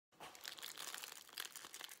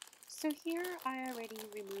So here I already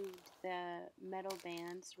removed the metal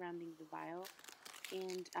band surrounding the vial,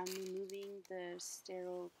 and I'm removing the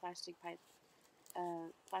sterile plastic pipette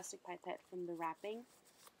from the wrapping,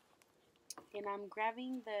 and I'm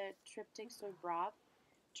grabbing the tryptic soy broth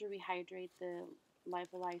to rehydrate the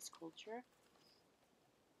lyophilized culture.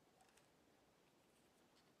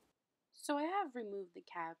 So I have removed the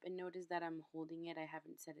cap and notice that I'm holding it, I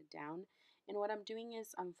haven't set it down. And what I'm doing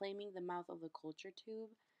is I'm flaming the mouth of the culture tube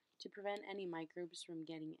to prevent any microbes from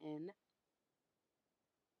getting in.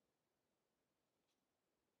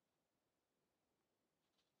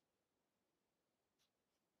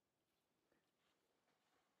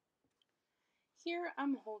 Here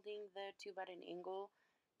I'm holding the tube at an angle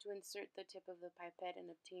to insert the tip of the pipette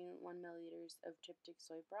and obtain 1 milliliters of tryptic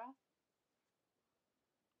soy broth.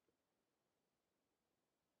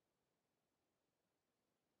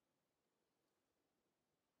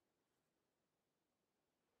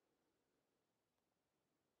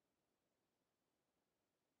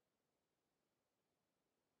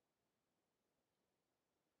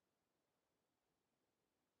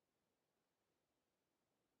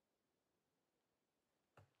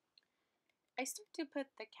 I start to put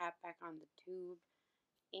the cap back on the tube,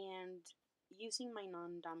 and using my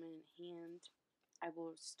non-dominant hand, I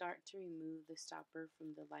will start to remove the stopper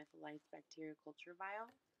from the lyophilized bacteria culture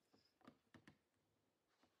vial.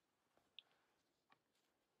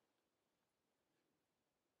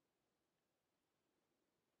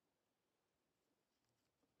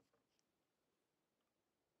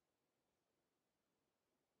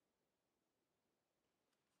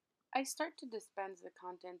 I start to dispense the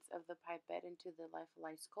contents of the pipette into the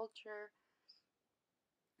lyophilized culture.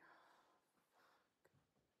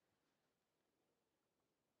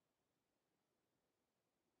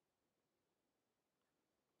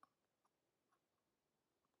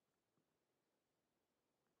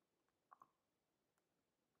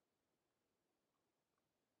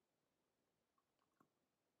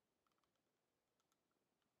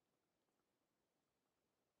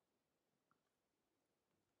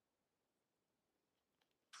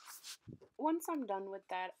 Once I'm done with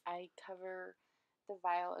that, I cover the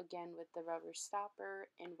vial again with the rubber stopper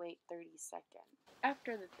and wait 30 seconds.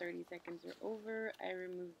 After the 30 seconds are over, I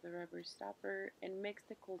remove the rubber stopper and mix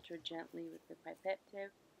the culture gently with the pipette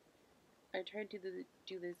tip. I try to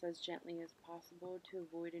do this as gently as possible to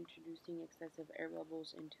avoid introducing excessive air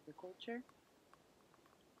bubbles into the culture.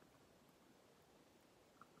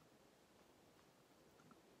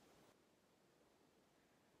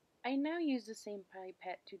 I now use the same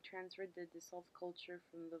pipette to transfer the dissolved culture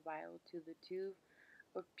from the vial to the tube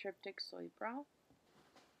of tryptic soy broth.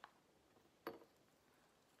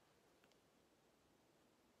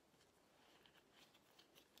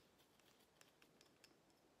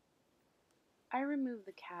 I remove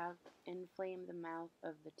the cap and flame the mouth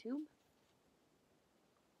of the tube.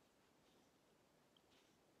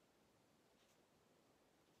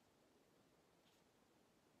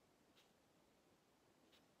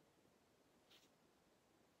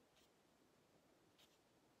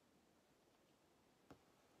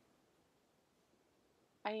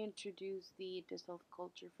 I introduce the dissolved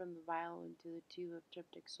culture from the vial into the tube of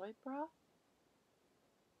tryptic soy broth.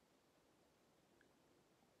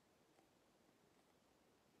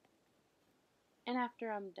 And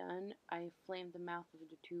after I'm done, I flame the mouth of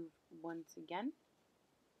the tube once again.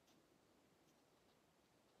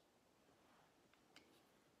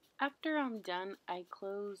 After I'm done, I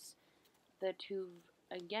close the tube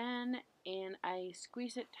again and I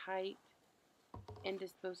squeeze it tight and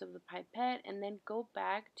dispose of the pipette, and then go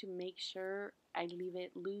back to make sure I leave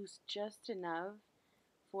it loose just enough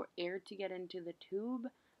for air to get into the tube,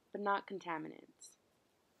 but not contaminants.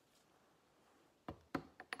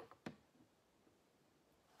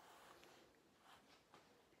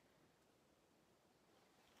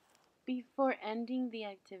 Before ending the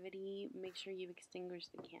activity, make sure you extinguish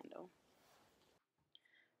the candle.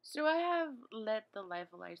 So I have let the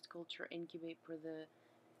lyophilized culture incubate for the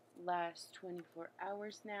last 24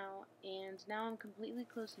 hours now, and now I'm completely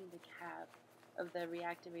closing the cap of the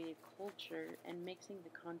reactivated culture and mixing the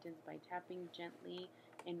contents by tapping gently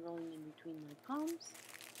and rolling in between my palms.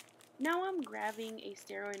 Now I'm grabbing a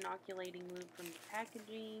sterile inoculating loop from the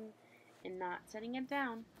packaging and not setting it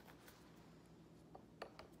down.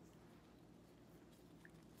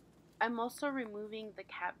 I'm also removing the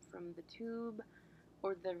cap from the tube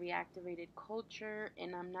or the reactivated culture,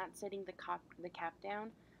 and I'm not setting the cap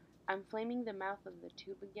down. I'm flaming the mouth of the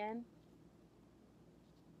tube again.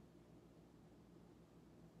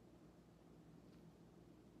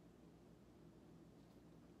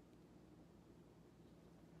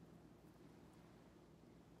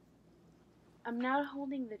 I'm now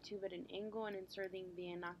holding the tube at an angle and inserting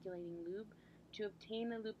the inoculating loop to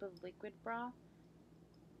obtain a loop of liquid broth.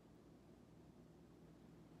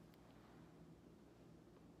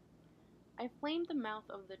 I flame the mouth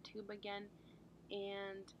of the tube again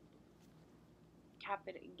and cap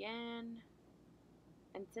it again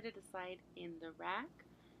and set it aside in the rack.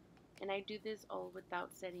 And I do this all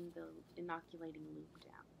without setting the inoculating loop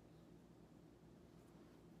down.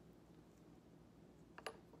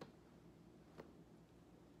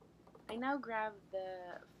 I now grab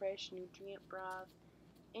the fresh nutrient broth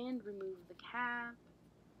and remove the cap.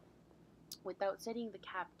 Without setting the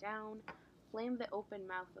cap down, flame the open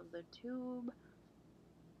mouth of the tube.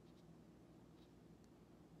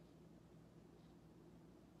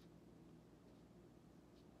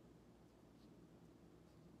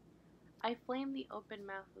 I flame the open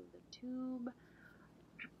mouth of the tube,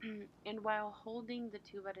 and while holding the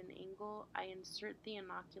tube at an angle, I insert the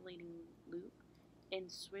inoculating loop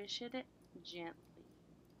and swish it gently.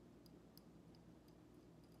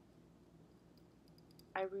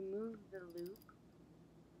 I remove the loop.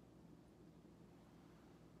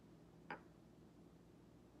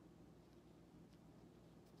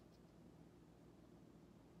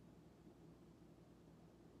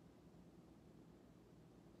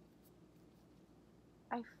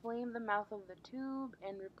 I flame the mouth of the tube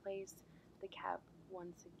and replace the cap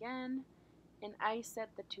once again, and I set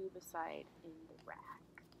the tube aside in the rack.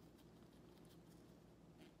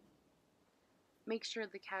 Make sure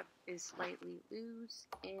the cap is slightly loose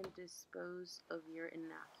and dispose of your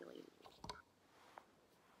inoculating loop.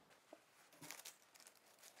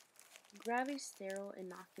 Grab a sterile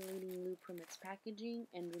inoculating loop from its packaging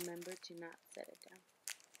and remember to not set it down.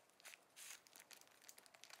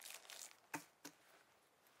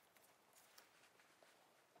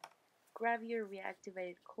 Grab your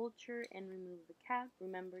reactivated culture and remove the cap.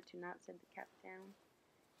 Remember to not set the cap down.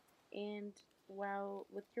 And while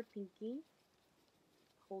with your pinky,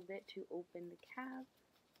 hold it to open the cap.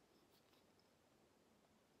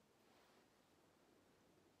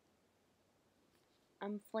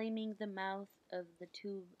 I'm flaming the mouth of the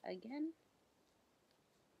tube again.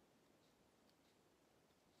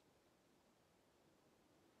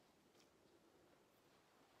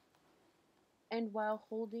 And while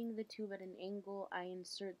holding the tube at an angle, I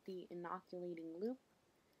insert the inoculating loop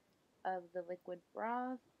of the liquid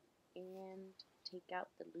broth and take out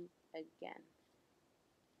the loop again.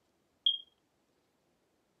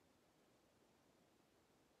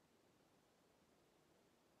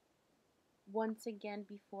 Once again,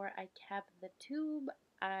 before I cap the tube,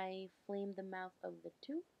 I flame the mouth of the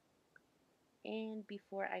tube, and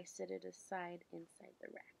before I set it aside inside the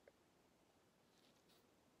rack.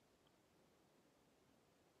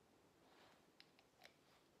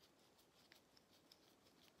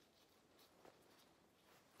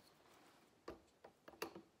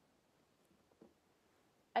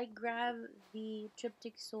 I grab the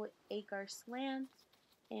triptych soy agar slant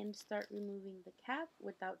and start removing the cap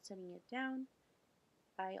without setting it down.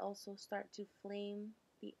 I also start to flame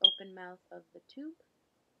the open mouth of the tube.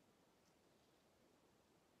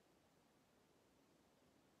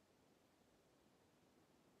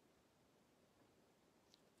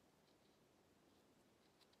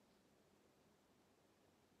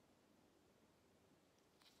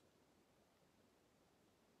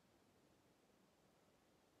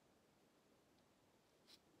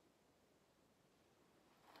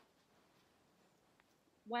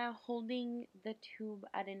 While holding the tube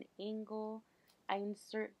at an angle, I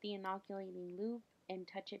insert the inoculating loop and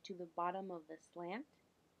touch it to the bottom of the slant.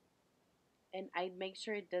 And I make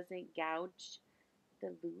sure it doesn't gouge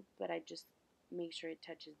the loop, but I just make sure it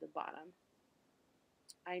touches the bottom.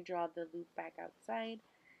 I draw the loop back outside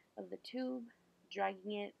of the tube,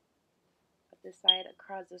 dragging it up the side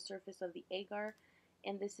across the surface of the agar,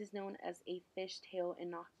 and this is known as a fishtail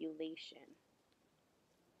inoculation.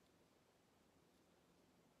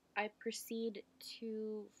 I proceed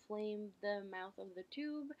to flame the mouth of the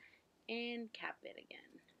tube and cap it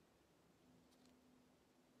again.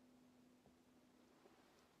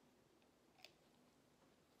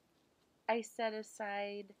 I set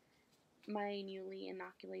aside my newly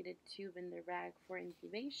inoculated tube in the rack for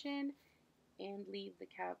incubation and leave the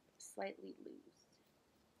cap slightly loose.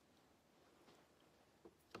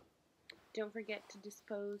 Don't forget to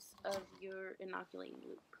dispose of your inoculating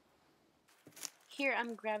loop. Here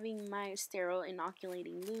I'm grabbing my sterile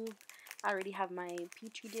inoculating loop. I already have my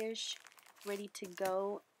petri dish ready to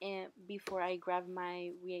go, and before I grab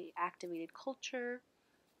my reactivated culture,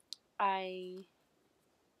 I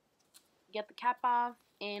get the cap off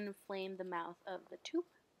and flame the mouth of the tube.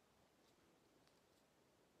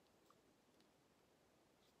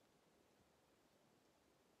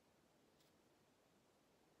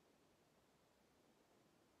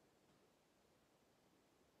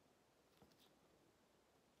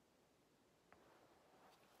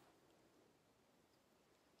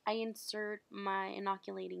 I insert my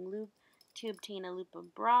inoculating loop to obtain a loop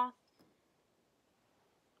of broth.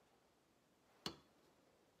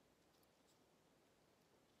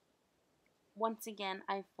 Once again,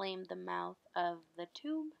 I flame the mouth of the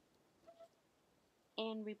tube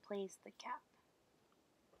and replace the cap.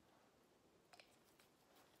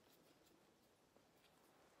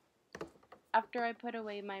 After I put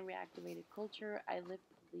away my reactivated culture, I lift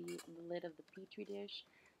the lid of the petri dish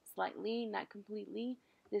slightly, not completely.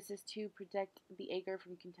 This is to protect the agar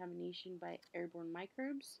from contamination by airborne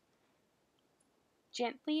microbes.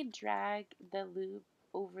 Gently drag the loop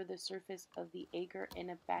over the surface of the agar in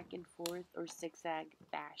a back and forth or zigzag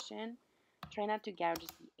fashion. Try not to gouge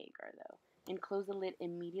the agar though, and close the lid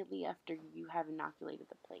immediately after you have inoculated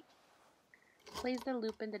the plate. Place the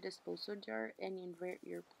loop in the disposal jar and invert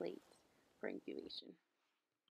your plate for incubation.